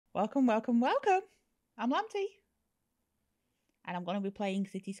Welcome, welcome, welcome. I'm Lamti. And I'm going to be playing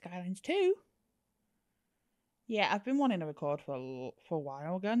Cities Skylines 2. Yeah, I've been wanting to record for a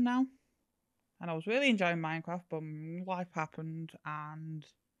while again now. And I was really enjoying Minecraft, but life happened and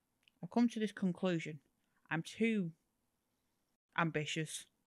I've come to this conclusion. I'm too ambitious.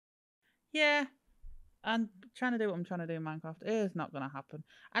 Yeah, and trying to do what I'm trying to do in Minecraft is not going to happen.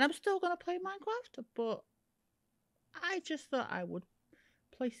 And I'm still going to play Minecraft, but I just thought I would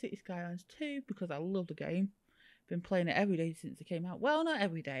play Cities Skylines 2 because I love the game. Been playing it every day since it came out. Well, not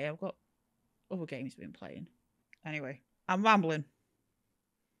every day. I've got other games I've been playing. Anyway, I'm rambling.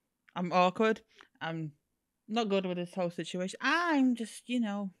 I'm awkward. I'm not good with this whole situation. I'm just,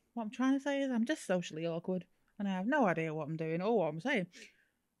 what I'm trying to say is I'm just socially awkward. And I have no idea what I'm doing or what I'm saying.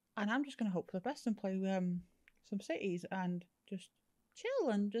 And I'm just going to hope for the best and play some cities and just chill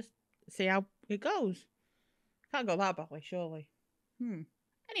and just see how it goes. Can't go that badly, surely.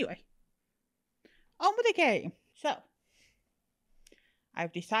 Anyway, on with the game. So,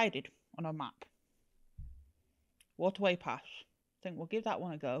 I've decided on a map. Waterway Pass. I think we'll give that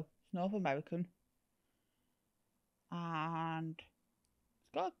one a go. It's North American. And it's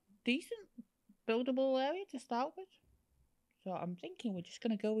got a decent buildable area to start with. So I'm thinking we're just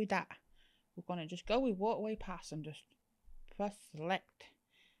going to go with that. We're going to just go with Waterway Pass and just press select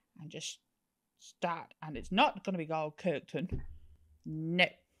and just start. And it's not going to be called Kirkton. No,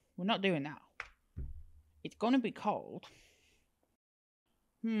 we're not doing that. It's going to be called...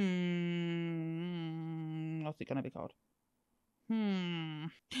 what's it going to be called? I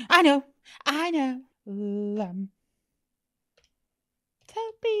know. Lamtopia.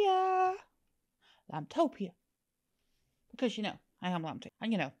 Because, I am Lamti.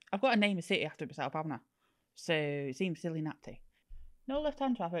 And, I've got to name a city after myself, haven't I? So, it seems silly natty. No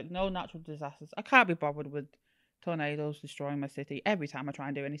left-hand traffic, no natural disasters. I can't be bothered with tornadoes destroying my city every time I try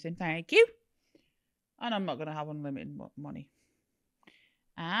and do anything. Thank you. And I'm not going to have unlimited money.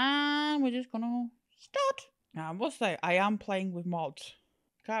 And we're just going to start. Now, I must say, I am playing with mods.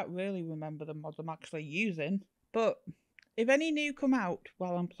 Can't really remember the mods I'm actually using. But if any new come out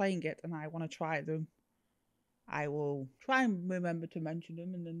while I'm playing it and I want to try them, I will try and remember to mention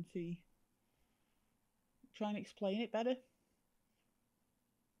them and then try and explain it better.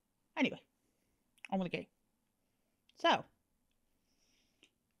 Anyway, on with the game. So,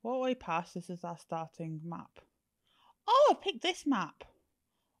 Waterway Pass, this is our starting map. Oh, I picked this map.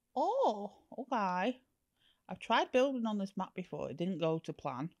 Oh, okay. I've tried building on this map before. It didn't go to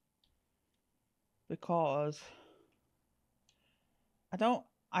plan. Because I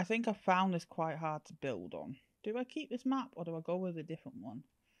think I found this quite hard to build on. Do I keep this map or do I go with a different one?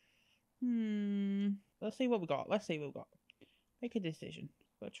 Let's see what we got. Make a decision.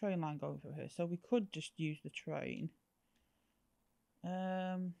 Got a train line going through here. So we could just use the train.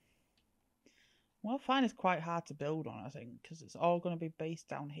 Well, I find it's quite hard to build on, I think, because it's all going to be based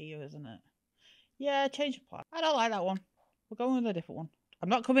down here, isn't it? Yeah, change the plan. I don't like that one. We're going with a different one. I'm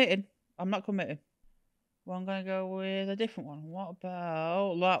not committing. Well, I'm going to go with a different one. What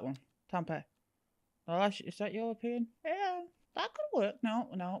about that one? Tampa. Oh, is that European? Yeah, that could work.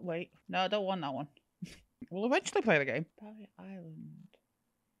 No, wait. No, I don't want that one. We'll eventually play the game. Barrier Island.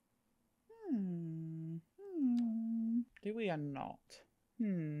 Do we or not?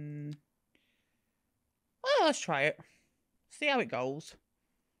 Well, let's try it. See how it goes.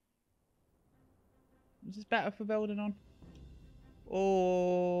 Is this better for building on?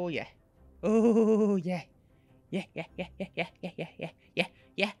 Oh, yeah. Oh, yeah. Yeah.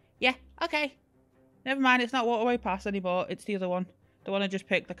 Okay. Never mind, it's not Waterway Pass anymore. It's the other one. The one I just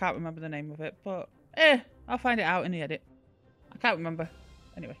picked. I can't remember the name of it. But, I'll find it out in the edit. I can't remember.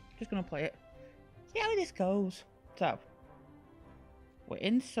 Anyway, just going to play it. See how this goes. So, we're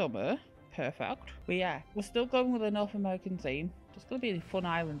in summer. Perfect. We're still going with a North American theme. It's going to be a fun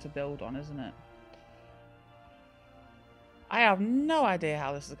island to build on, isn't it? I have no idea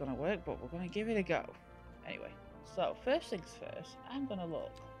how this is going to work, but we're going to give it a go. Anyway, so first things first, I'm going to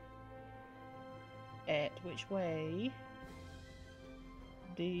look at which way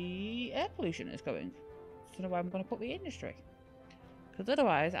the air pollution is going. So where I'm going to put the industry. Because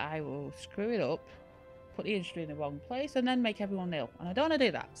otherwise I will screw it up, put the industry in the wrong place, and then make everyone ill. And I don't want to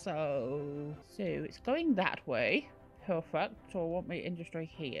do that. So it's going that way. Perfect. So I want my industry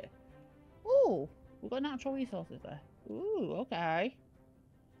here. Ooh, we've got natural resources there. Ooh, okay.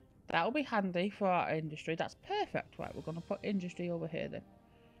 That'll be handy for our industry. That's perfect. Right, we're going to put industry over here then.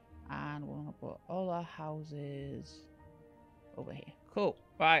 And we're going to put all our houses over here. Cool.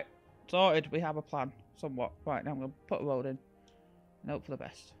 Right, sorted. We have a plan, somewhat. Right, now I'm going to put a road in. And hope for the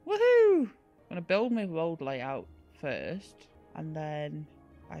best. Woohoo! I'm going to build my road layout first. And then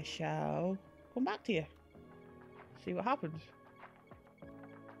I shall come back to you. See what happens.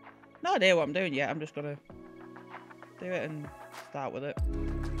 No idea what I'm doing yet. I'm just gonna do it and start with it.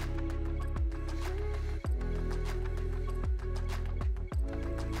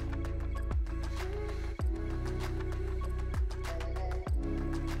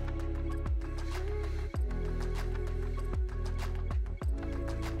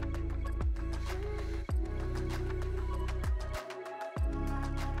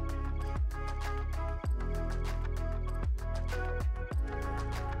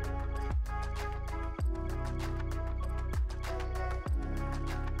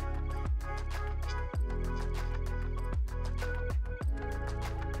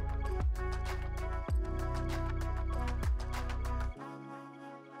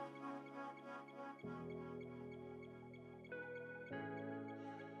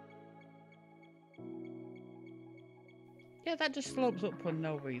 Yeah, that just slopes up for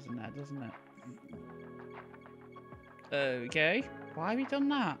no reason there, doesn't it? Okay. Why have you done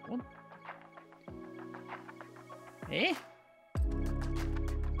that? What? Eh?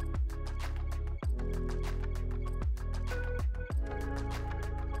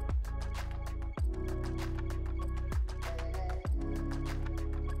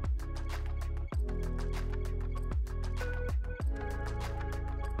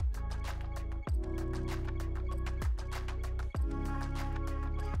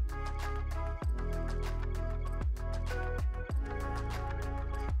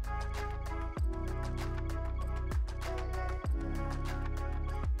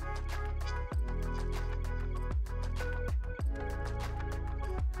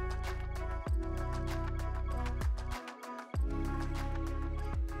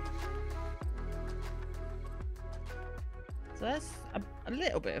 So that's a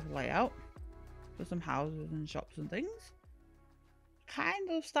little bit of layout for some houses and shops and things. Kind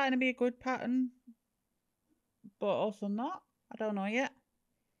of starting to be a good pattern, but also not. I don't know yet.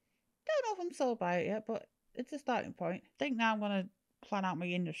 Don't know if I'm sold by it yet, but it's a starting point. I think now I'm going to plan out my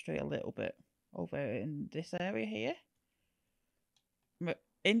industry a little bit over in this area here. My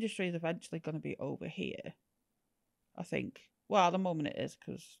industry is eventually going to be over here, I think. Well, at the moment it is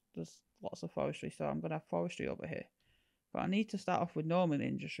because there's lots of forestry, so I'm going to have forestry over here. But I need to start off with normal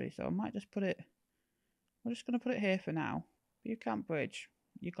industry, so I might just put it... We're just going to put it here for now. You can't bridge.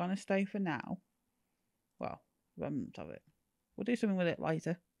 You're going to stay for now. Well, remnant of it. We'll do something with it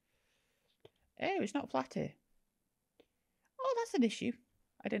later. Oh, it's not flat here. Oh, that's an issue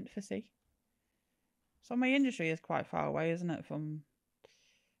I didn't foresee. So my industry is quite far away, isn't it, from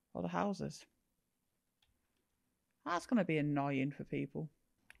all the houses? That's going to be annoying for people.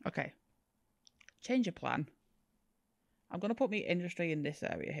 Okay. Change of plan. I'm going to put my industry in this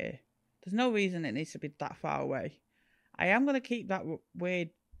area here. There's no reason it needs to be that far away. I am going to keep that weird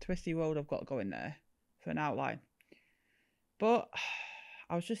twisty road I've got going there for an outline. But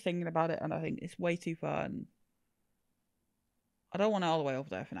I was just thinking about it and I think it's way too far and I don't want it all the way over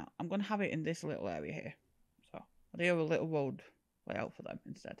there for now. I'm going to have it in this little area here. So I'll do a little road layout for them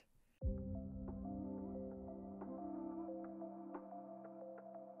instead.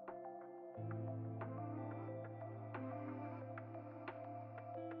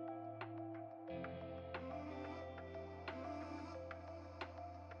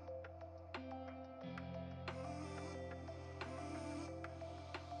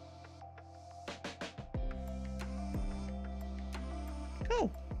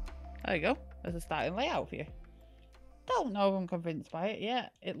 Cool. There you go. There's a starting layout for you. Don't know if I'm convinced by it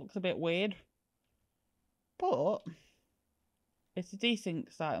yet. It looks a bit weird. But it's a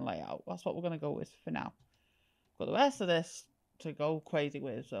decent starting layout. That's what we're going to go with for now. Got the rest of this to go crazy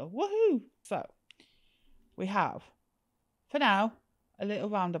with. So, woohoo! So, we have, for now, a little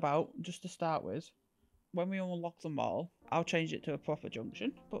roundabout just to start with. When we unlock them all, I'll change it to a proper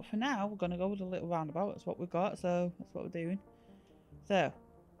junction. But for now, we're going to go with a little roundabout. That's what we've got. So, that's what we're doing. So,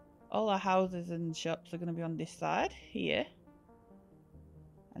 all our houses and shops are going to be on this side here.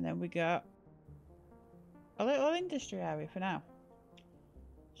 And then we got a little industry area for now.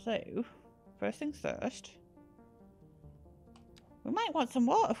 So, first things first, we might want some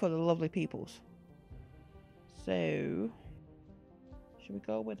water for the lovely peoples. So, should we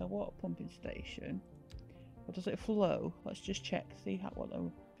go with a water pumping station? Or does it flow? Let's just check, see how what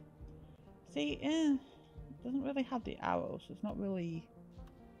the... See, it doesn't really have the arrows, so it's not really...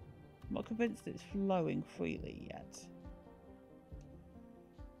 I'm not convinced it's flowing freely yet.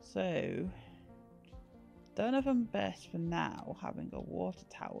 So, don't know if I'm best for now having a water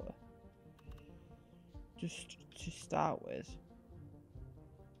tower. Just to start with.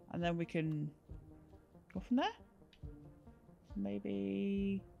 And then we can go from there.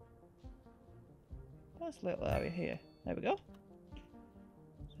 maybe this little area here. There we go.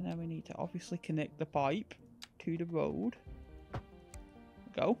 So now we need to obviously connect the pipe to the road.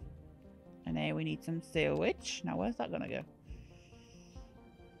 Go. And then we need some sewage. Now where's that gonna go?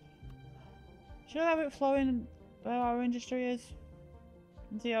 Should I have it flowing where our industry is?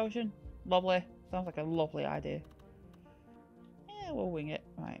 Into the ocean? Lovely. Sounds like a lovely idea. Yeah, we'll wing it.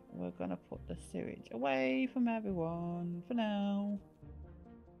 Right, we're gonna put the sewage away from everyone for now.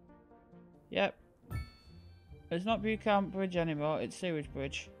 Yep. It's not View Camp Bridge anymore, it's Sewage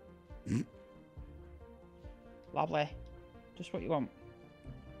Bridge. Lovely. Just what you want.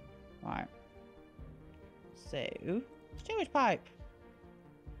 Right. So, sewage pipe.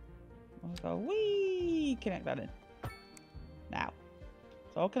 We'll go, whee! Connect that in. Now.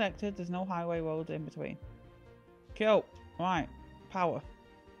 It's all connected, there's no highway roads in between. Cool. Right. Power.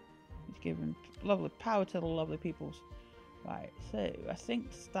 Let's give them lovely power to the lovely peoples. Right, so I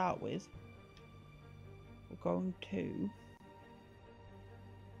think to start with, we're going to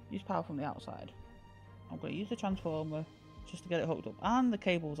use power from the outside. I'm going to use the transformer just to get it hooked up, and the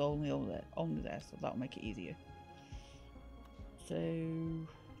cable's only there, so that'll make it easier. So,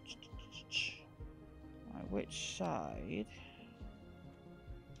 right, which side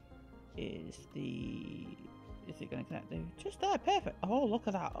is it going to connect to? Just there, perfect. Oh, look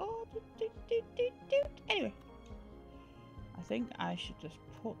at that. Oh, anyway, I think I should just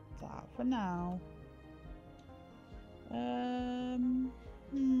put that for now.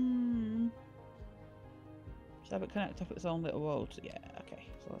 Should have it connect up its own little road? Yeah, okay.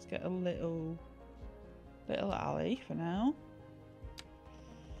 So let's get a little alley for now.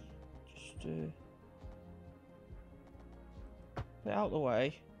 Just put it out the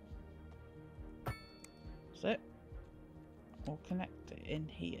way. That's it. We'll connect it in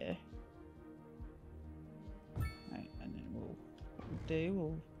here. Right, and then we'll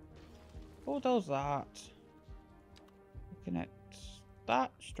bulldoze that. We'll connect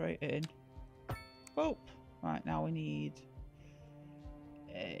that straight in. Boop. Right, now we need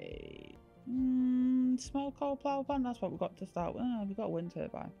a small coal power plant. That's what we've got to start with. Oh, we've got a wind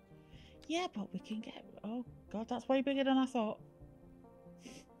turbine. Yeah, but we can get... Oh, God, that's way bigger than I thought.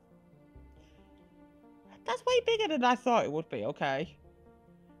 That's way bigger than I thought it would be, okay.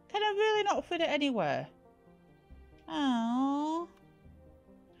 Can I really not fit it anywhere? Oh.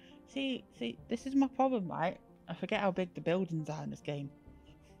 See, this is my problem, right? I forget how big the buildings are in this game.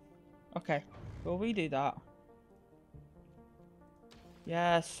 Okay, we'll redo that.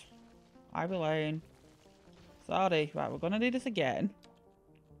 Yes. Ivy Lane. Sorry. Right, we're gonna do this again.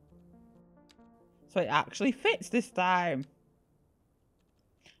 So it actually fits this time.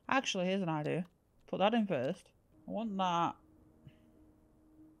 Actually, here's an idea. Put that in first. I want that.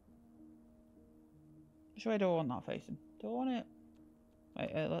 Which way do I want that facing? Do I want it?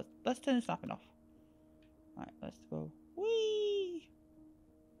 Wait, let's turn the snapping off. Right, let's go. Whee!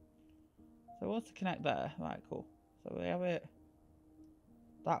 So what's to connect there? Right, cool. So we have it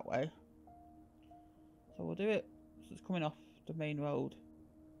that way. So we'll do it so it's coming off the main road.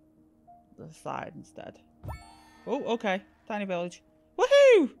 The side instead. Oh, okay. Tiny village.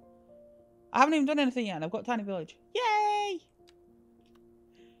 Woohoo! I haven't even done anything yet and I've got tiny village. Yay!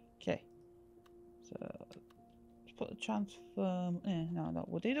 Okay. So let's put the transform. No.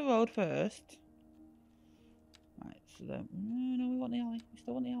 We'll do the road first. Right, so then no, we want the alley. We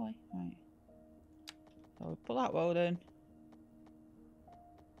still want the alley. Right. So we'll put that road in.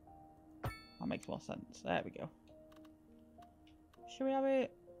 That makes more sense. There we go. Should we have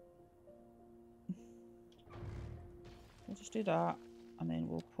it? We'll just do that. And then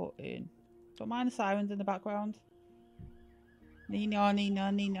we'll put in... Don't mind the sirens in the background. Nina,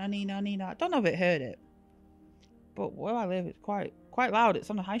 Nina, Nina, Nina, Nina. I don't know if it heard it. But where I live, it's quite loud.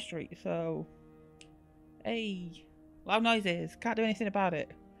 It's on the high street, so... Hey. Loud noises. Can't do anything about it.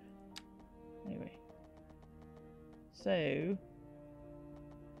 Anyway. So...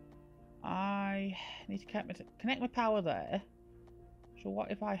 I need to connect my power there. So what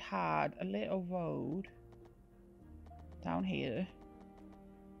if I had a little road down here?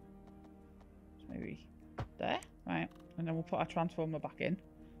 So maybe there, right? And then we'll put our transformer back in.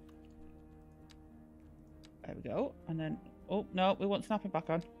 There we go. And then, oh no, we want snapping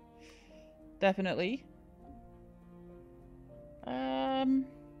back on. Definitely.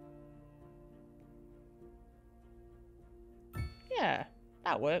 Yeah.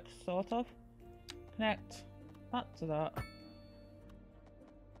 That works, sort of. Connect that to that.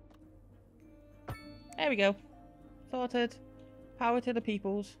 There we go. Sorted. Power to the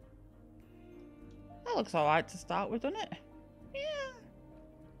peoples. That looks alright to start with, doesn't it? Yeah.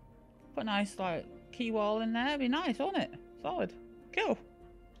 Put a nice, like, key wall in there. It'd be nice, wouldn't it? Solid. Cool.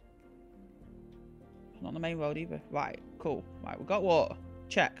 It's not the main road either. Right, cool. Right, we've got water.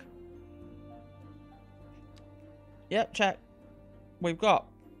 Check. Yep, check. We've got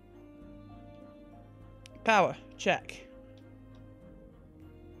power. Check.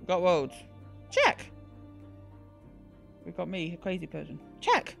 We've got roads. Check. We've got me, a crazy person.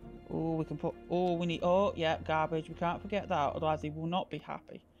 Check. Oh, we can put... Oh, we need... Oh, yeah, garbage. We can't forget that. Otherwise, they will not be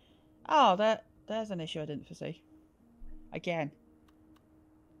happy. Oh, there's an issue I didn't foresee. Again.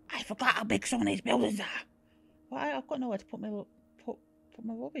 I forgot how big some of these buildings are. Well, I've got nowhere to put my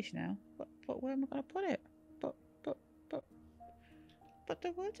rubbish now. But where am I going to put it? But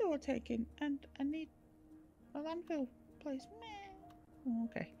the woods are all taken, and I need a landfill place. Meh. Oh,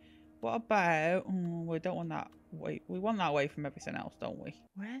 okay. What about... Oh, we don't want that. Wait, we want that away from everything else, don't we?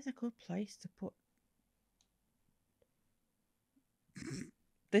 Where's a good place to put...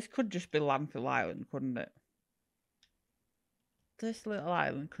 This could just be Landfill Island, couldn't it? This little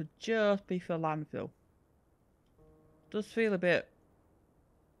island could just be for landfill. Does feel a bit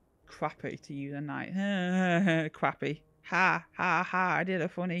crappy to use a night. Crappy. Ha, ha, ha, I did a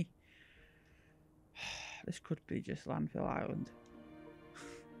funny. This could be just Landfill Island.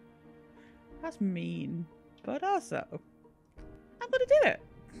 That's mean. But also, I'm gonna do it.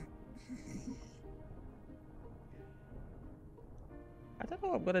 I don't know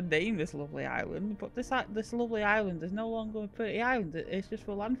what I'm gonna name this lovely island, but this lovely island is no longer a pretty island. It's just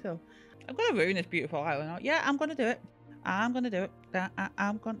for landfill. I'm gonna ruin this beautiful island. Yeah, I'm gonna do it. I'm gonna do it.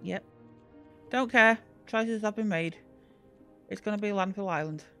 Yep. Don't care. Choices have been made. It's gonna be Landfill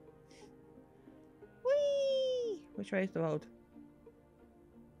Island. Whee! Which way is the road?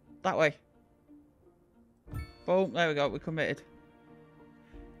 That way. Boom, there we go, we're committed.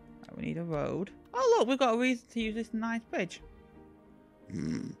 Right, we need a road. Oh look, we've got a reason to use this nice bridge.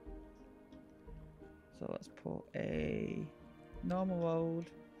 So let's put a normal road.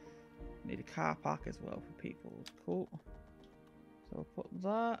 Need a car park as well for people. Cool. So we'll put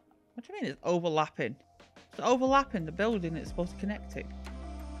that. What do you mean it's overlapping? It's overlapping the building that's supposed to connect it.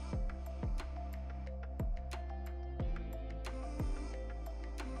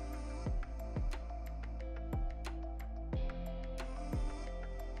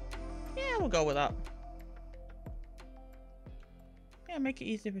 We'll go with that. Yeah, make it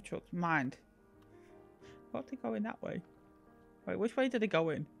easier for trucks. Mind. What, they going that way? Wait, which way did they go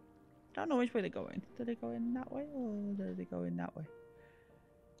in? I don't know which way they're going. Did they go in that way or did they go in that way?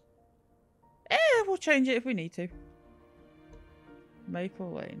 We'll change it if we need to.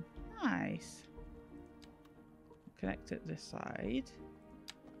 Maple Lane. Nice. Connect it this side.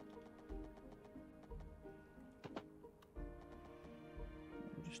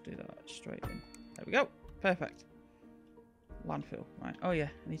 Just do that straight in. There we go. Perfect. Landfill. Right. Oh yeah.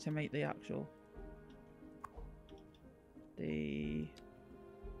 I need to make the actual... the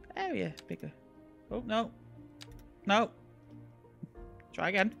area bigger. Oh, no. No. Try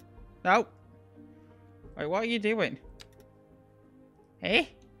again. No. Wait, what are you doing?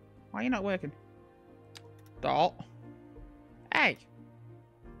 Hey? Why are you not working? Dot. Hey.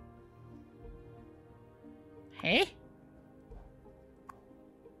 Hey?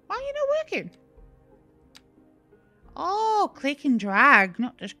 Why are you not working? Oh, click and drag,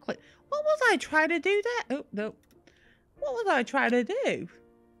 not just click. What was I trying to do there? Oh, no. What was I trying to do?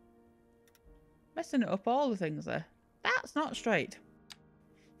 Messing up all the things there. That's not straight.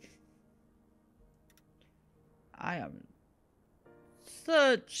 I am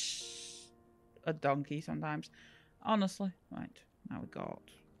such a donkey sometimes. Honestly. Right, now we got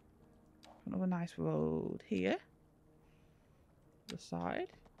another nice road here. The side.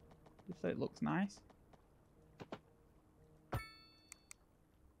 So it looks nice.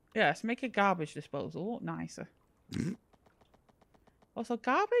 Yes, make a garbage disposal look nicer. Also,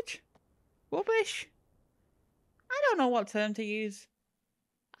 garbage? Rubbish? I don't know what term to use.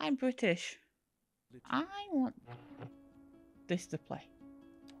 I'm British. I want this to play.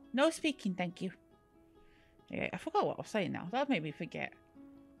 No speaking, thank you. Okay, I forgot what I was saying now. That made me forget.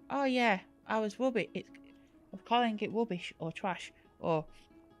 Oh yeah, I was rubbish. I was calling it rubbish or trash or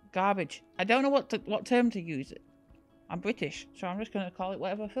garbage. I don't know what term to use. I'm British, so I'm just going to call it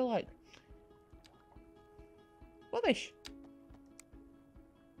whatever I feel like. Rubbish.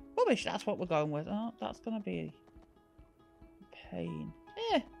 Rubbish, that's what we're going with. Oh, that's going to be a pain.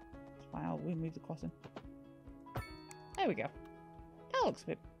 That's fine, I'll remove the crossing. There we go. That looks a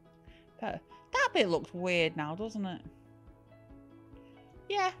bit better. That bit looks weird now, doesn't it?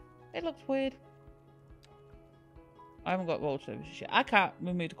 Yeah, it looks weird. I haven't got road services yet. I can't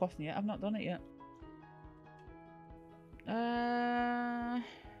remove the crossing yet. I've not done it yet. I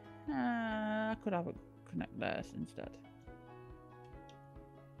could have it connect there instead.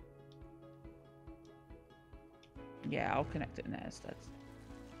 Yeah, I'll connect it in there instead.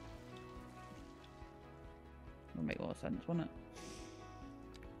 It'll make more sense, won't it?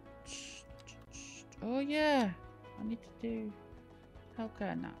 Oh yeah, I need to do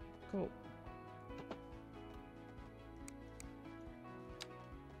healthcare now. Cool.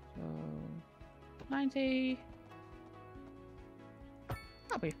 So 90.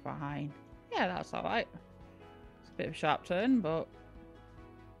 That'll be fine. Yeah, that's alright. It's a bit of a sharp turn, but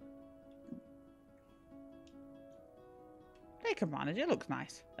they can manage. It looks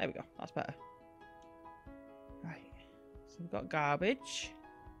nice. There we go. That's better. Right. So we've got garbage.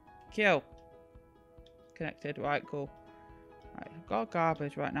 Kill. Connected. Right, cool. Right, I've got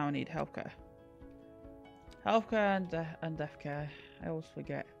garbage. Right now I need healthcare. Healthcare and death care. I always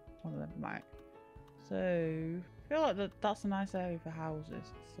forget one of them. Right. So, I feel like that's a nice area for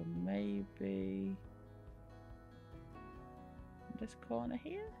houses. So maybe this corner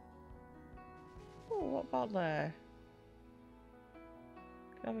here? Oh, what about there?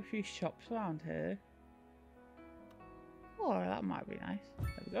 Could have a few shops around here. Oh, that might be nice.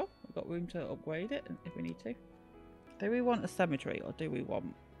 There we go. We've got room to upgrade it if we need to. Do we want a cemetery or do we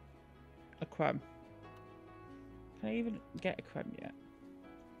want a creme? Can I even get a creme yet?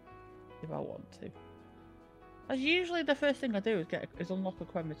 If I want to. That's usually the first thing I do is unlock a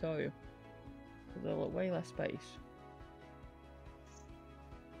crematorium. Because they'll look way less space.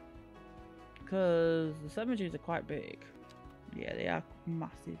 Because the cemeteries are quite big. Yeah, they are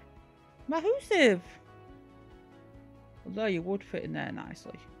massive. Massive! Although you would fit in there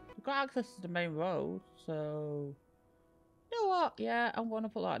nicely. We've got access to the main road, so... You know what? Yeah, I'm going to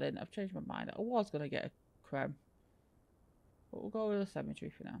put that in. I've changed my mind. I was going to get a creme. But we'll go with a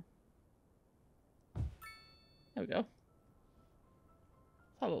cemetery for now. There we go.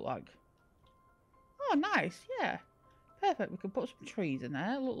 What's that look like? Oh, nice. Yeah. Perfect. We can put some trees in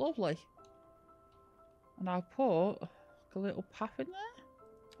there. Look lovely. And I'll put a little path in there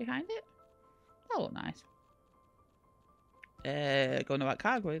behind it. That'll look nice. Going to that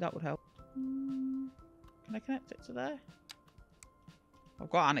category, that would help. Can I connect it to there? I've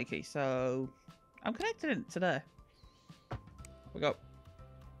got Anarchy, so I'm connecting it to there. There we go.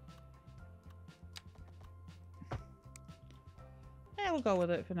 Yeah, we'll go with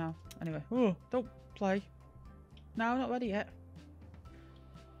it for now. Anyway, oh, don't play. No, not ready yet.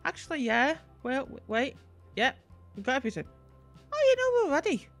 Actually, yeah. Wait. Yeah, we've got everything. Oh, you know we're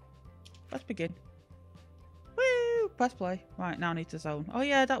ready. Let's begin. Woo! Press play. Right, now I need to zone. Oh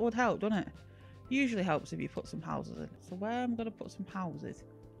yeah, that would help, doesn't it? Usually helps if you put some houses in. So where am I going to put some houses?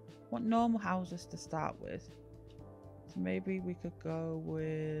 I want normal houses to start with. So maybe we could go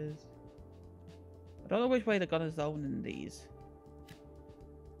with... I don't know which way they're going to zone in these.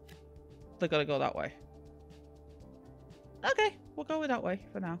 They're going to go that way. Okay, we'll go with that way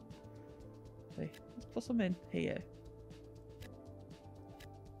for now. See, let's put some in here.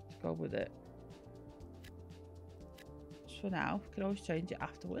 Let's go with it. Just for now, we can always change it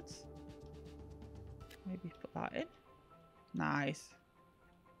afterwards. Maybe put that in. Nice.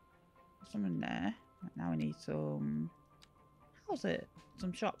 Put some in there. Right, now we need some... How's it?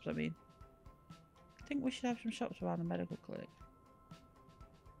 Some shops, I mean. I think we should have some shops around the medical clinic.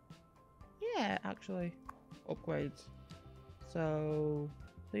 Yeah, actually. Upgrades. So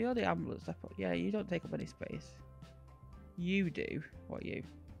you're the ambulance depot. Yeah, you don't take up any space. You do. What you?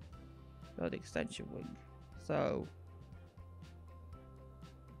 You're the extension wing. So...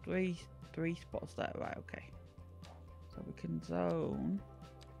 Three spots there, right, okay. So we can zone.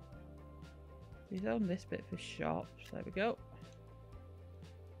 We zone this bit for shops. There we go.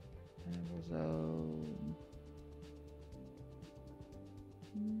 And we'll zone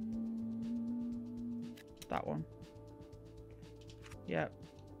that one. Yep.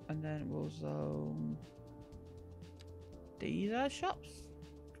 And then we'll zone these are shops.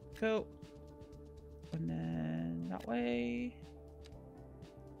 Cool. And then that way.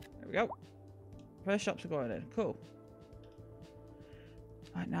 There we go. First shops are going in. Cool.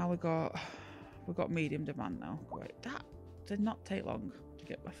 Right, now we've got medium demand now. Great. That did not take long to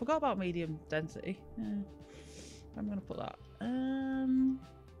get. I forgot about medium density. Yeah. I'm gonna put that.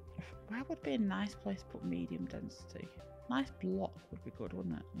 Where would be a nice place to put medium density? Nice block would be good,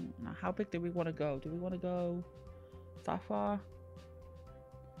 wouldn't it? Now, how big do we want to go? Do we want to go that far?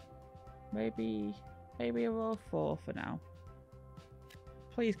 Maybe a row 4 for now.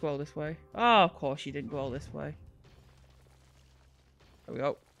 Please grow this way. Oh, of course you didn't grow this way. There we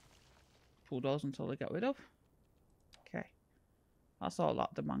go. Full doors until they get rid of. Okay. That's all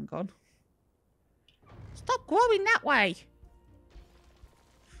that demand gone. Stop growing that way!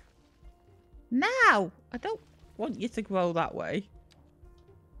 Now! I don't want you to grow that way.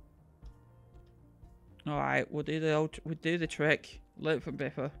 Alright, we'll do the trick. Learn from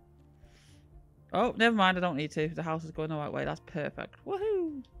Biffa. Oh, never mind, I don't need to. The house is going the right way. That's perfect.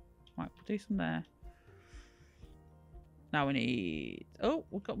 Woohoo! Right, we'll do some there. Now we need... Oh,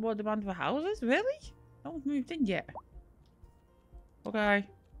 we've got more demand for houses? Really? No one's moved in yet. Okay.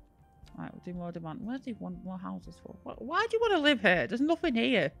 Right, we'll do more demand. Where do you want more houses for? Why do you want to live here? There's nothing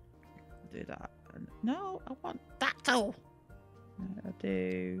here. I'll do that. No, I want that too. I'll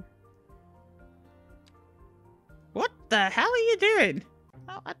do... What the hell are you doing?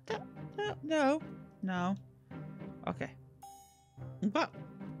 No, I don't... No. No. Okay. But...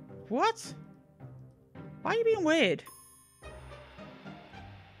 What? Why are you being weird?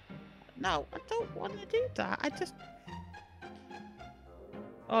 No, I don't want to do that. I just...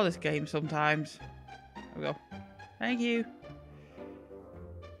 Oh, this game sometimes. There we go. Thank you.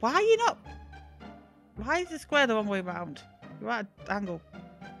 Why are you not... Why is the square the wrong way around? You're at an angle.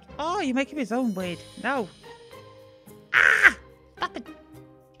 Oh, you're making me zone weird. No. Ah! Stop it.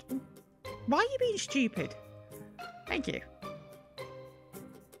 Why are you being stupid? Thank you.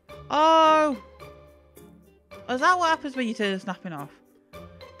 Oh. Is that what happens when you turn the snapping off?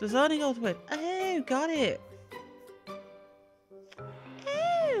 The zoning goes weird. Oh, got it.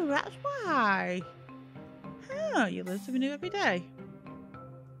 Oh, that's why. Huh, you learn something new every day.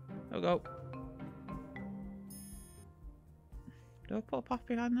 There we go. Do I put a path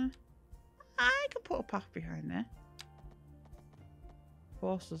behind there? I can put a path behind there.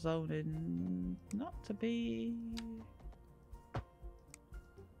 Force the zoning not to be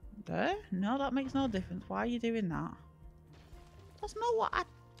there. No, that makes no difference. Why are you doing that? That's not what I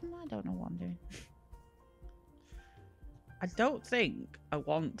don't know what I'm doing. I don't think I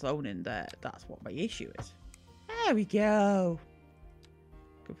want zoning there. That's what my issue is. There we go.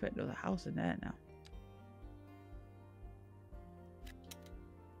 Could fit another house in there now.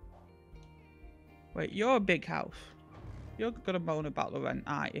 Wait, you're a big house. You're gonna moan about the rent,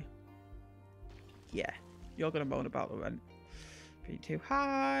 aren't you? Yeah, you're gonna moan about the rent. Being too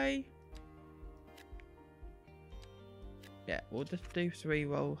high. Yeah, we'll just do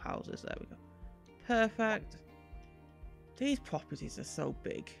 3-row houses. There we go. Perfect. These properties are so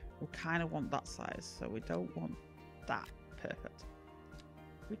big. We kind of want that size, so we don't want that. Perfect.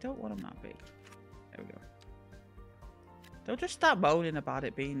 We don't want them that big. There we go. They'll just start moaning about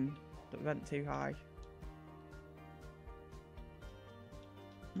it being the rent too high.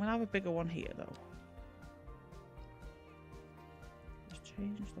 I'm gonna have a bigger one here though. Just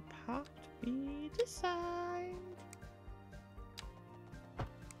change the path to be designed.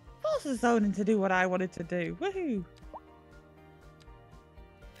 Force the zoning to do what I wanted to do. Woohoo!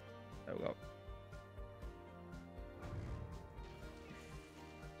 There we go.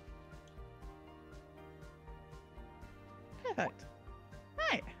 Perfect.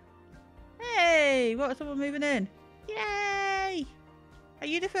 Right. Hey, what? Someone moving in? Yay! Are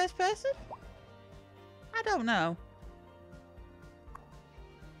you the first person? I don't know.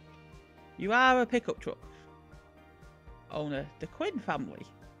 You are a pickup truck owner, the Quinn family.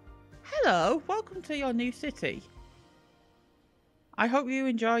 Hello, welcome to your new city. I hope you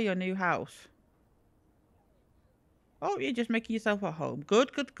enjoy your new house. Oh, you're just making yourself at home.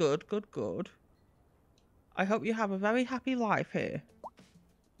 Good, good, good, good, good. I hope you have a very happy life here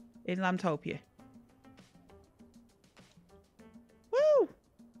in Lamtopia. Woo!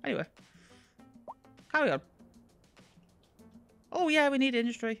 Anyway, carry on. Oh yeah, we need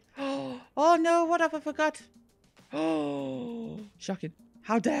industry. Oh no, what have I forgot? Oh, shocking.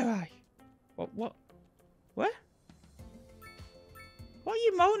 How dare I? What? Where? What are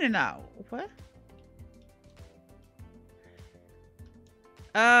you moaning at? Where?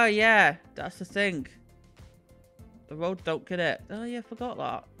 Oh yeah, that's the thing. The roads don't connect. Oh yeah, I forgot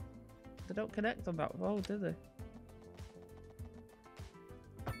that. They don't connect on that road, do they?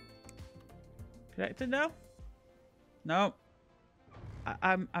 Connected now? No.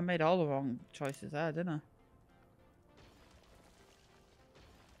 I made all the wrong choices there, didn't I?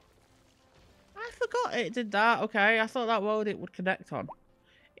 I forgot it did that. Okay, I thought that road it would connect on.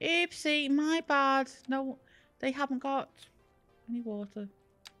 Oopsie, my bad. No, they haven't got any water.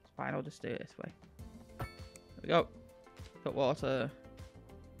 It's fine, I'll just do it this way. There we go. Got water.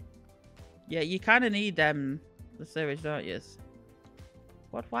 Yeah, you kind of need the sewage, don't you?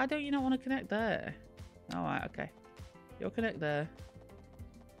 What? Why don't you not want to connect there? Alright, okay. You'll connect there.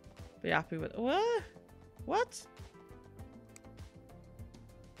 Be happy with... What? What?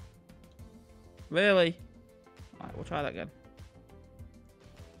 Really? Alright, we'll try that again.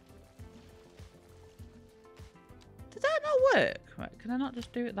 Did that not work? Right, can I not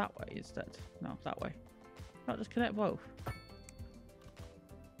just do it that way instead? No, that way. Not just connect both.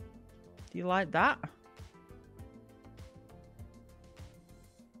 Do you like that?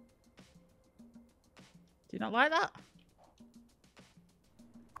 not like that?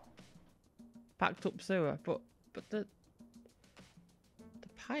 Packed up sewer, but the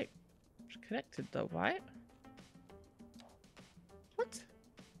pipe's connected though, right? What?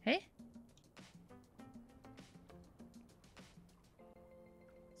 Hey?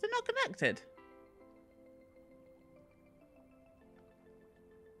 Is it not connected?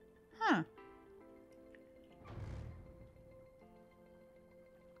 Huh.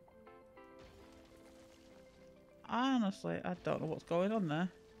 Honestly, I don't know what's going on there.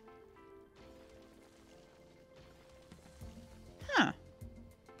 Huh.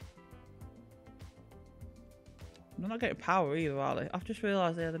 They're not getting power either, are they? I've just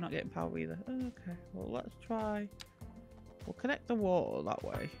realised they're not getting power either. Okay, well let's try. We'll connect the water that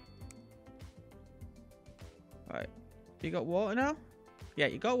way. Right. You got water now? Yeah,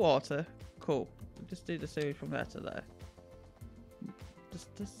 you got water. Cool. We'll just do the sewage from there to there.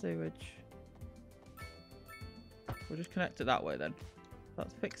 Just the sewage. We'll just connect it that way then.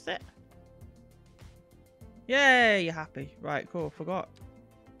 Let's fix it. Yay, you're happy. Right, cool. Forgot.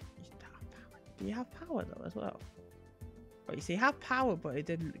 Do you have power though as well? But you see, you have power, but it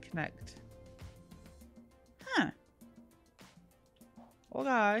didn't connect. Huh.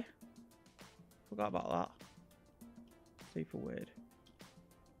 Okay. Forgot about that. Super weird.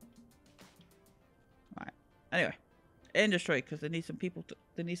 Right. Anyway, industry, because they need some people to.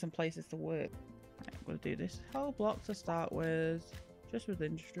 They need some places to work. Right, I'm gonna do this whole block to start with, just with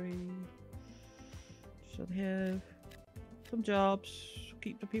industry. So here, some jobs,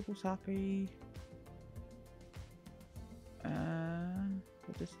 keep the people happy.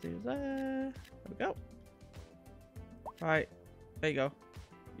 We'll just do there. There we go. Right, there you go.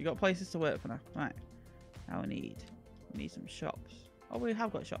 You got places to work for now. Right. Now we need some shops. Oh, we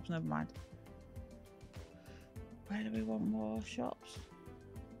have got shops. Never mind. Where do we want more shops?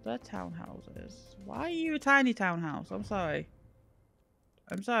 They're townhouses. Why are you a tiny townhouse? I'm sorry.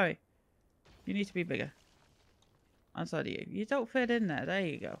 I'm sorry. You need to be bigger. I'm sorry, you. You don't fit in there. There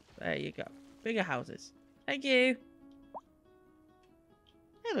you go. There you go. Bigger houses. Thank you.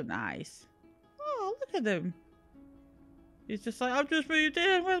 They look nice. Oh, look at them. He's just like, I've just moved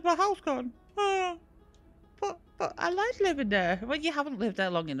in. Where's my house gone? Oh. But I like living there. Well, you haven't lived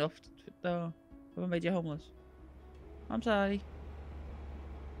there long enough, though. Have I made you homeless? I'm sorry.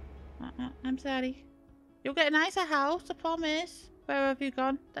 I'm sorry. You'll get a nicer house, I promise. Where have you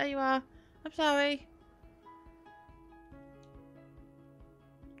gone? There you are. I'm sorry.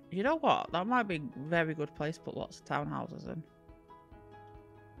 You know what? That might be a very good place to put lots of townhouses in.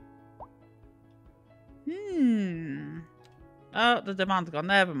 Oh, the demand's gone.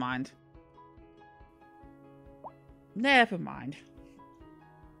 Never mind. Never mind.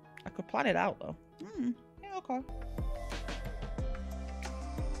 I could plan it out, though. Yeah, okay.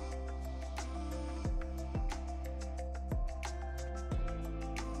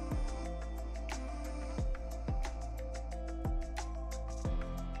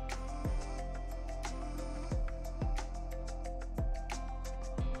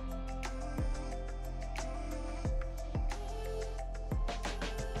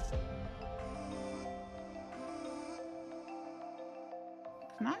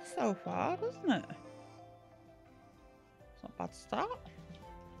 Nice so far, doesn't it? It's not a bad start.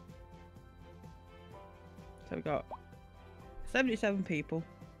 So we got 77 people.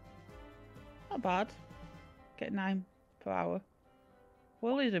 Not bad. Get 9 per hour.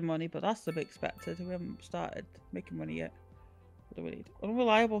 We're losing money, but that's to be expected. We haven't started making money yet. What do we need?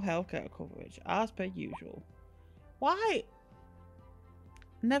 Unreliable healthcare coverage, as per usual. Why?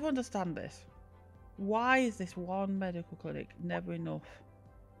 Never understand this. Why is this one medical clinic never enough?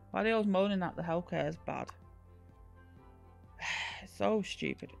 Why are they always moaning that the healthcare is bad? It's so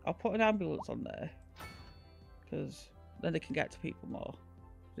stupid. I'll put an ambulance on there. Because then they can get to people more.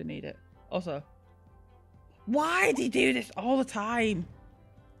 If they need it. Also, why do you do this all the time?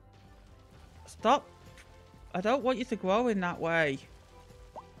 Stop. I don't want you to grow in that way.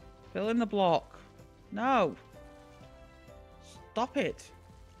 Fill in the block. No. Stop it.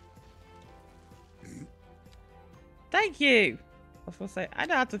 Thank you. I was going to say, I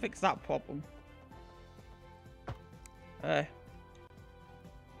know how to fix that problem.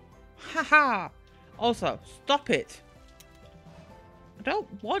 Haha. Also, stop it. I don't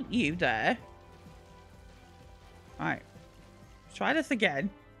want you there. Alright. Try this again.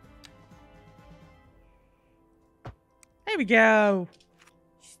 There we go.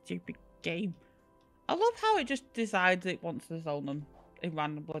 Stupid game. I love how it just decides it wants to zone them in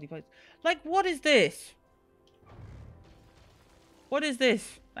random bloody places. Like, what is this? What is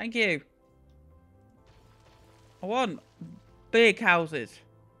this? Thank you. I want big houses.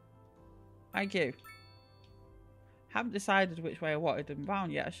 Thank you. Haven't decided which way I wanted them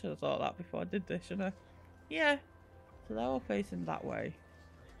round yet. I should have thought that before I did this, shouldn't I? Yeah. So they're all facing that way.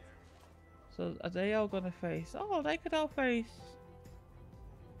 So are they all going to face... Oh, they could all face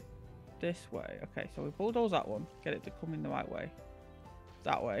this way. Okay, so we bulldoze that one. Get it to come in the right way.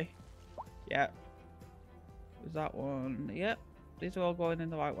 That way. Yep. There's that one. Yep. These are all going in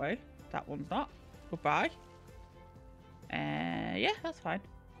the right way. That one's not. Goodbye. Yeah, that's fine.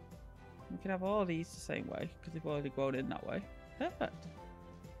 We can have all these the same way because they've already grown in that way. Perfect.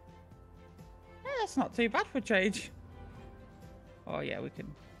 Yeah, that's not too bad for a change. Oh yeah, we can.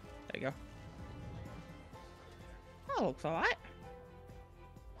 There you go. That looks alright.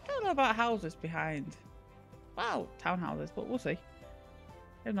 Don't know about houses behind. Wow, townhouses, but we'll see.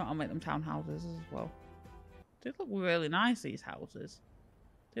 If not, I'll make them townhouses as well. They look really nice, these houses.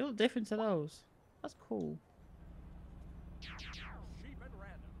 They look different to those. That's cool.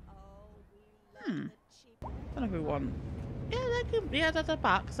 Don't know if we want... Yeah, they can... Yeah, they're the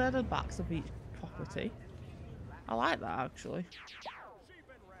backs. They're the backs of each property. I like that, actually.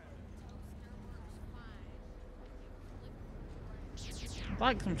 I'd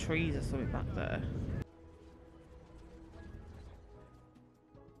like some trees or something back there.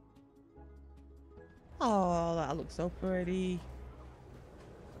 Oh, that looks so pretty.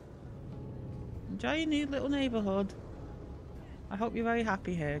 Enjoy your new little neighbourhood. I hope you're very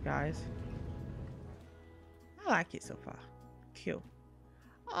happy here, guys. I like it so far. Cool.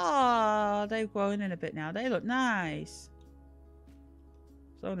 Oh, they've grown in a bit now. They look nice.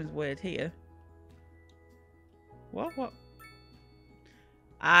 Something's weird here. What?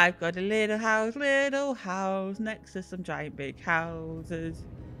 I've got a little house next to some giant big houses.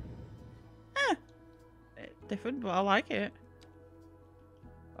 Different, but I like it.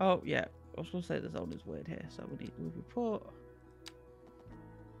 Oh, yeah. I was going to say the zone is weird here, so we can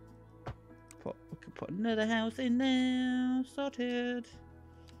put another house in there. Sorted.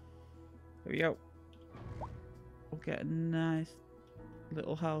 There we go. We'll get a nice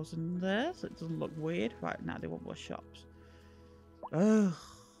little house in there so it doesn't look weird. Right, now they want more shops. Ugh.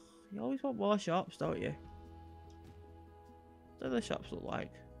 You always want more shops, don't you? What do the shops look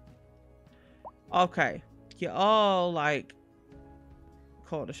like? Okay. You're all like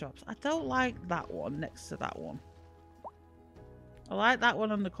corner shops. I don't like that one next to that one. I like that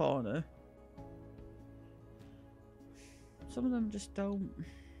one on the corner. Some of them just don't.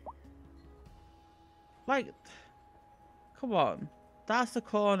 Like, come on. That's the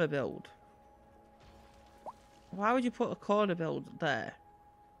corner build. Why would you put a corner build there?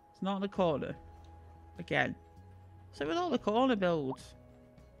 It's not in the corner. Again. So with all the corner builds.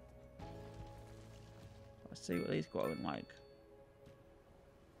 Let's see what these growing like.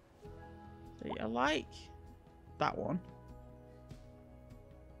 See, I like that one.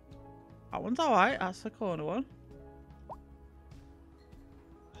 That one's alright. That's the corner one.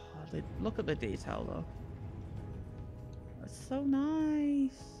 Oh, look at the detail though. That's so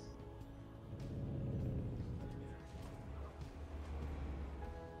nice.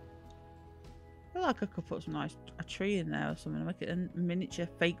 I feel like I could put a tree in there or something. Make it a miniature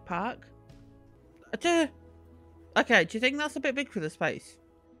fake park. Okay, do you think that's a bit big for the space?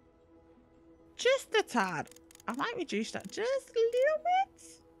 Just a tad. I might reduce that just a little bit.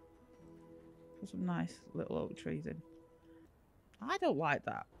 Put some nice little oak trees in. I don't like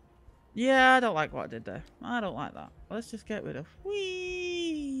that. Yeah, I don't like what I did there. I don't like that. Let's just get rid of.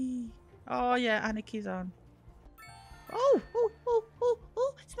 Whee! Oh yeah, Anarchy's on. Oh!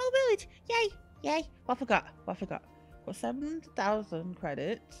 Small village! Yay! What I forgot? Got 7,000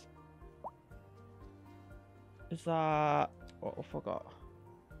 credits. Is that what I forgot?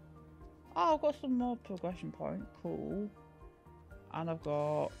 Oh, I've got some more progression point. Cool. And I've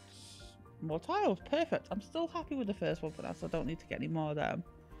got more tiles. Perfect. I'm still happy with the first one for now, so I don't need to get any more of them.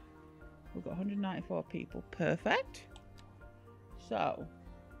 We've got 194 people. Perfect. So,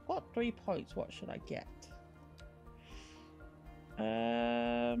 got 3 points. What should I get?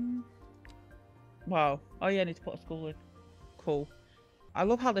 Well, oh yeah, I need to put a school in. Cool. I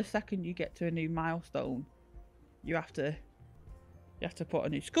love how the second you get to a new milestone, you have to put a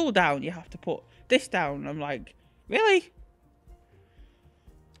new school down. You have to put this down. I'm like, really?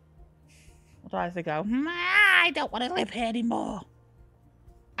 Otherwise they go, I don't want to live here anymore.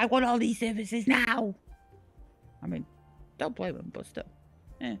 I want all these services now. I mean, don't blame them, but still.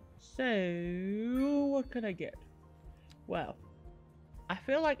 Yeah. So, what can I get? Well, I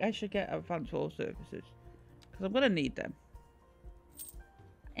feel like I should get advanced wall services because I'm going to need them.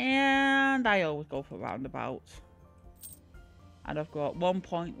 And I always go for roundabouts. And I've got 1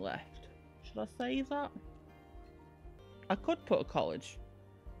 point left. Should I save that? I could put a college.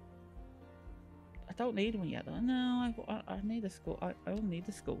 I don't need one yet though. No, I need a school. I only need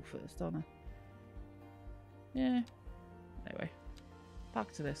the school first, don't I? Yeah. Anyway,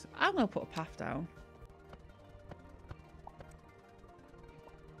 back to this. I'm gonna put a path down.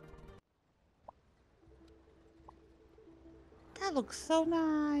 That looks so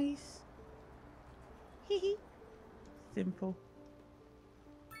nice. Hee. Simple.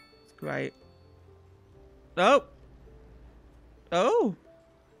 It's great. Oh! Oh!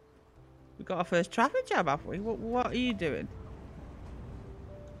 We got our first traffic jam, have we? What are you doing?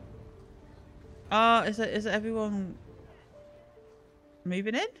 Oh, is it everyone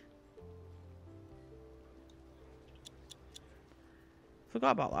moving in?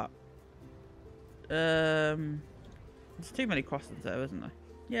 Forgot about that. There's too many crossings there, isn't there?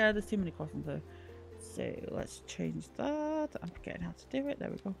 Yeah, there's too many crossings there. So let's change that. I'm forgetting how to do it.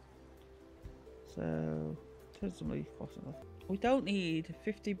 There we go. So turn some of these crossings off. We don't need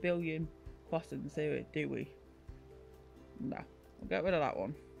 50 billion crossings here, do we? No. We'll get rid of that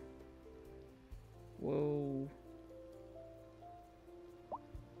one.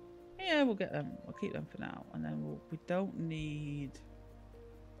 Yeah, we'll get them. We'll keep them for now. And then we don't need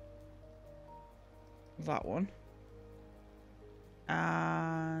that one.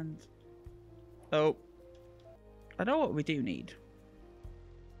 And oh, I know what we do need.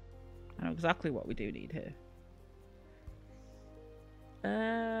 I know exactly what we do need here.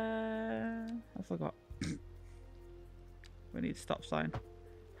 I forgot. We need a stop sign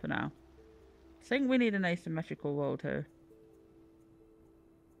for now. I think we need an asymmetrical road here.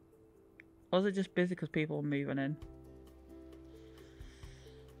 Or is it just busy because people are moving in?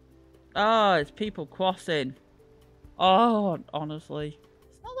 Oh, it's people crossing. Oh, honestly.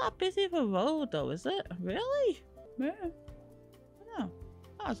 It's not that busy of a road though, is it? Really? Yeah. No.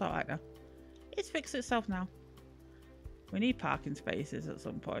 Oh, it's alright now. It's fixed itself now. We need parking spaces at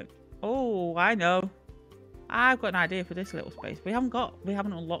some point. Oh, I know. I've got an idea for this little space. We haven't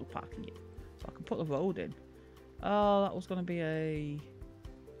unlocked parking yet. So I can put the road in. Oh, that was going to be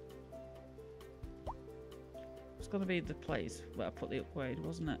it's going to be the place where I put the upgrade,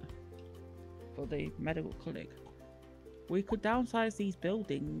 wasn't it? For the medical clinic. We could downsize these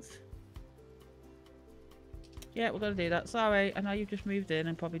buildings. Yeah, we're going to do that. Sorry, I know you've just moved in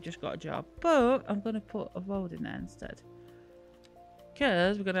and probably just got a job. But I'm going to put a road in there instead.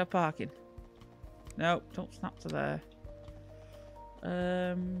 Because we're going to have parking. Nope, don't snap to there.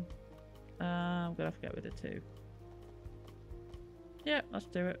 I'm going to have to get rid of 2. Yeah, let's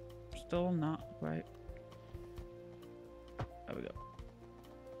do it. Still not. Great. There we go.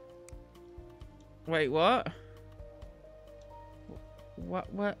 Wait, what? What?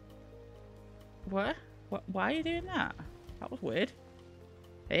 Why are you doing that? That was weird.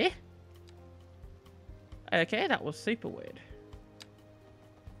 Eh? Okay, that was super weird.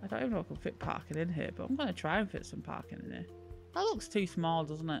 I don't even know if I can fit parking in here, but I'm going to try and fit some parking in here. That looks too small,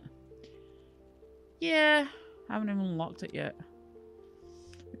 doesn't it? Yeah, I haven't even unlocked it yet.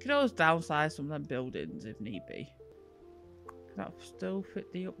 We could always downsize some of them buildings if need be. Can that still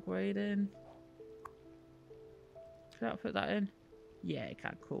fit the upgrade in? Can that fit that in? Yeah, it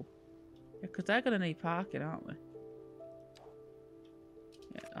can. Cool. Yeah, because they're going to need parking, aren't they?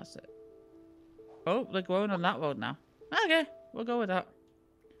 Yeah, that's it. Oh, they're going on that road now. Okay, we'll go with that.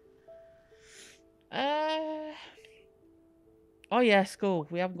 Oh yeah, school.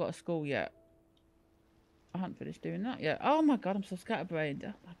 We haven't got a school yet. I haven't finished doing that yet. Oh my god, I'm so scatterbrained.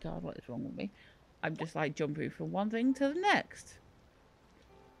 Oh my god, what is wrong with me? I'm just like jumping from one thing to the next.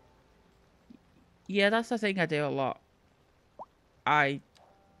 Yeah, that's the thing I do a lot. I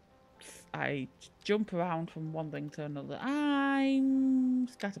jump around from one thing to another. I'm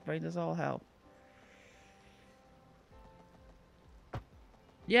scatterbrained as all hell.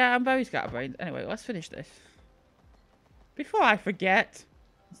 Yeah, I'm very scatterbrained. Anyway, let's finish this. Before I forget,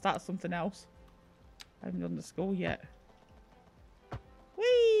 start something else. I haven't done the school yet.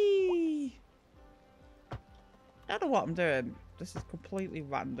 Whee! I don't know what I'm doing. This is completely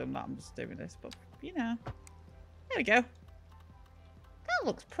random that I'm just doing this, but you know. There we go. That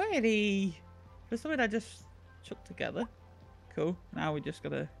looks pretty. For something I just chucked together. Cool. Now we're just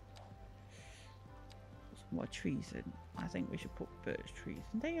gonna put some more trees in. I think we should put birch trees.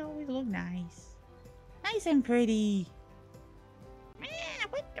 And they always look nice. Nice and pretty.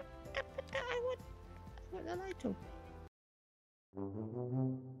 What the light up?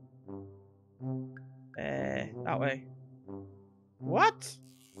 That way. What?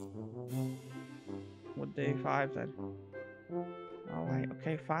 We'll do 5 then. Oh wait,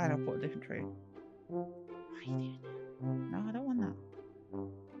 okay, fine, I'll put a different tree. Why are you doing that? No, I don't want that.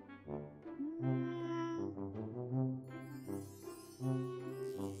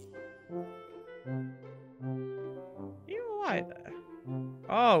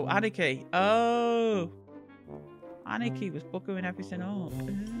 Oh, anarchy. Oh. Anarchy was buggering everything up. Oh,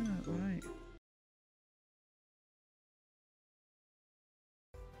 right.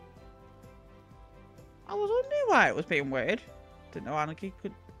 I was wondering why it was being weird. Didn't know anarchy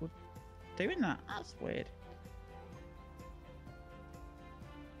was doing that. That's weird.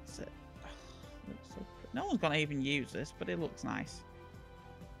 That's it. Looks so pretty. No one's gonna even use this, but it looks nice.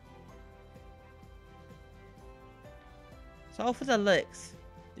 So all for the looks,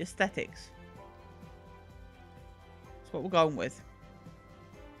 the aesthetics. That's what we're going with.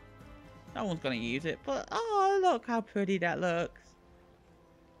 No one's gonna use it, but oh look how pretty that looks.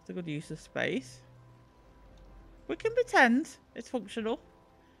 It's a good use of space. We can pretend it's functional.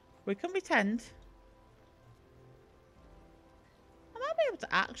 We can pretend. I might be able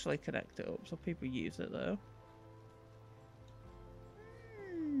to actually connect it up so people use it though.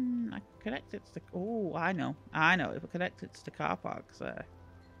 I can connect it to the... Oh, I know. I know. If I connect it to the car parks there.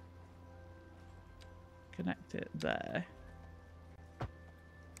 Connect it there. Are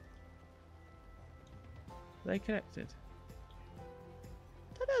they connected?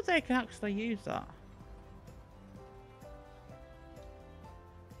 I don't know if they can actually use that.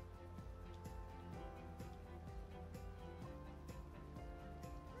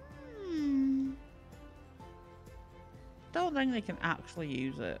 Don't think they can actually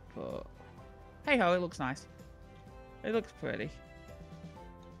use it, but hey ho, it looks nice. It looks pretty.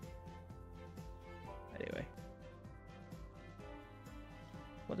 Anyway.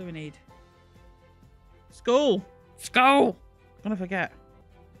 What do we need? School! School! I'm gonna forget.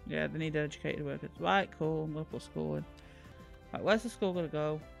 Yeah, they need educated workers. Right, cool. I'm gonna put school in. Right, where's the school gonna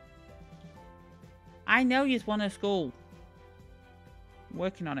go? I know you just want a school. I'm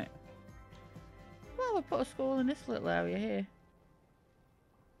working on it. Well, we'll put a school in this little area here.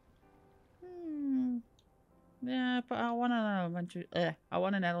 Yeah, but I want an elementary. I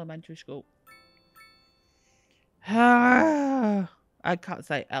want an elementary school. I can't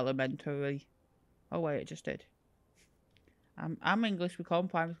say elementary. Oh wait, it just did. I'm English. We call them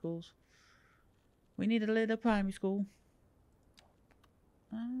primary schools. We need a little primary school.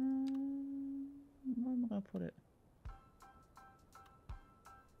 Where am I gonna put it?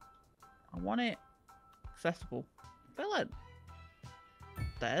 I want it accessible. I feel like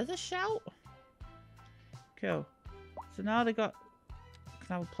there's a shout. Cool. So now they can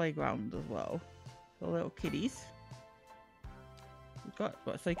have a playground as well for little kiddies. We've got,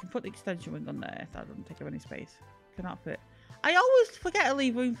 so you can put the extension wing on there. That doesn't take up any space. Cannot fit. I always forget to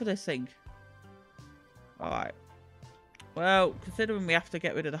leave room for this thing. Alright. Well, considering we have to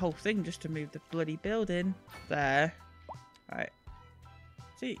get rid of the whole thing just to move the bloody building there. Right.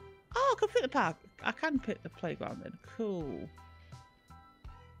 See. Oh, I can fit the park. I can fit the playground in. Cool.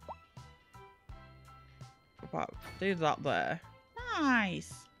 Do that there.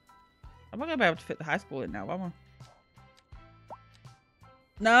 Nice. I'm not going to be able to fit the high school in now, am I?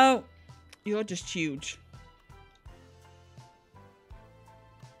 No. You're just huge.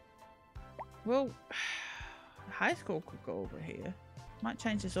 Well, high school could go over here. Might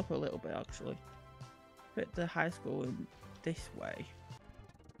change this up a little bit, actually. Fit the high school in this way.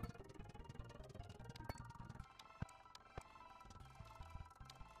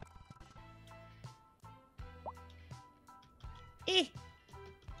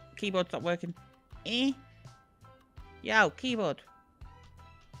 Keyboard stopped working. Yo, keyboard.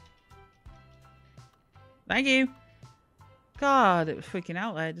 Thank you. God, it was freaking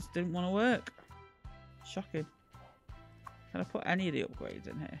out there. It just didn't want to work. Shocking. Can I put any of the upgrades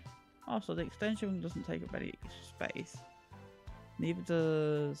in here? Also, the extension doesn't take up any space. Neither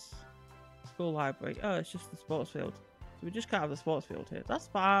does school library. Oh, it's just the sports field. So we just can't have the sports field here. That's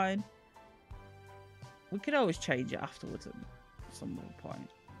fine. We could always change it afterwards at some other point.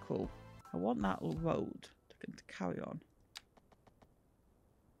 Cool. I want that road to carry on.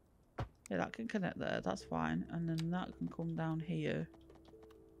 Yeah, that can connect there. That's fine. And then that can come down here.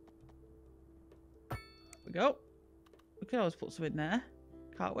 There we go. We can always put some in there,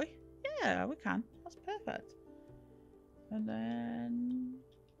 can't we? Yeah, we can. That's perfect. And then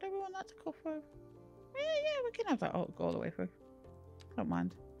do we want that to go through? Yeah, we can have that go all the way through. I don't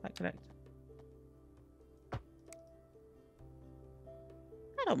mind. That connect.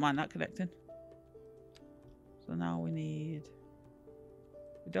 I don't mind that connecting. So now we need...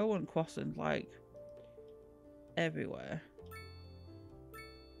 We don't want crossings like everywhere.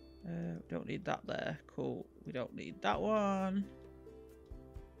 We don't need that there. Cool. We don't need that one.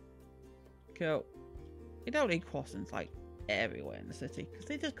 Cool. We don't need crossings like everywhere in the city because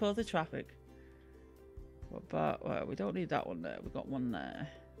they just cause the traffic. But we don't need that one there. We got one there.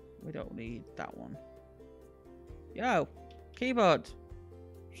 We don't need that one. Yo, keyboard.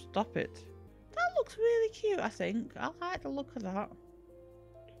 Stop it. That looks really cute, I think. I like the look of that.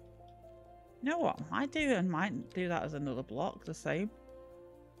 You know what? I might do that as another block, the same.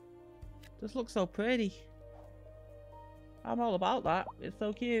 This looks so pretty. I'm all about that. It's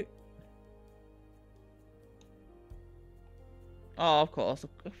so cute. Oh, of course.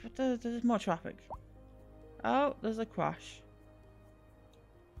 There's more traffic. Oh, there's a crash.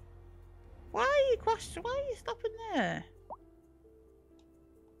 Why are you crashing? Why are you stopping there?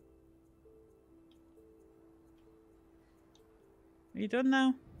 Are you done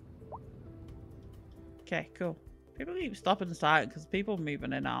now? Okay, cool. People keep stopping and starting because people are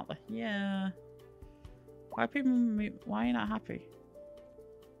moving in, aren't they? Yeah. Why are people why are you not happy?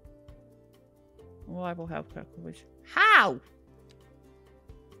 Reliable healthcare coverage. How?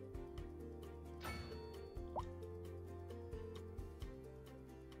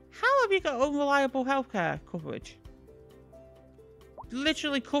 How have you got unreliable healthcare coverage?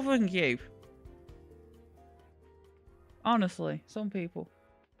 Literally covering you. Honestly, some people.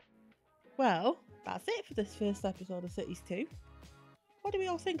 Well, that's it for this first episode of Cities 2. What do we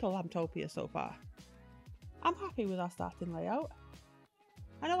all think of Lamtopia so far? I'm happy with our starting layout.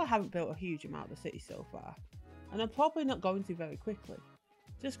 I know I haven't built a huge amount of the city so far, and I'm probably not going to very quickly,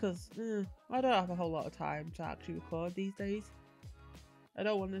 just because I don't have a whole lot of time to actually record these days. I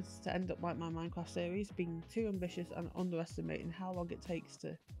don't want this to end up like my Minecraft series, being too ambitious and underestimating how long it takes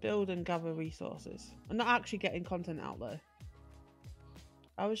to build and gather resources, and not actually getting content out there.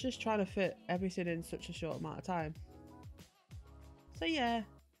 I was just trying to fit everything in such a short amount of time. So yeah,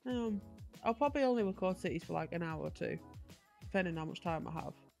 I'll probably only record cities for like an hour or two, depending on how much time I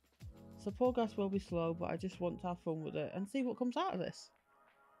have. So progress will be slow, but I just want to have fun with it and see what comes out of this.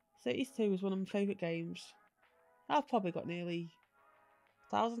 Cities 2 is one of my favourite games. I've probably got nearly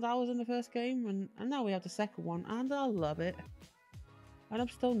 1,000 hours in the first game, and now we have the second one, and I love it. And I'm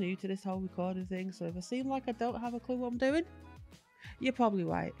still new to this whole recording thing, so if I seem like I don't have a clue what I'm doing, you're probably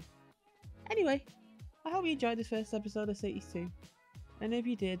right. Anyway, I hope you enjoyed this first episode of Cities 2. And if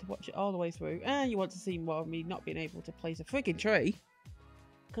you did, watch it all the way through, and you want to see more of me not being able to place a frigging tree,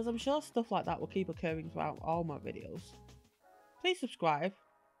 because I'm sure stuff like that will keep occurring throughout all my videos. Please subscribe,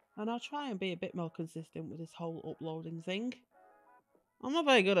 and I'll try and be a bit more consistent with this whole uploading thing. I'm not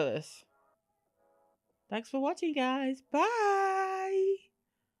very good at this. Thanks for watching, guys. Bye!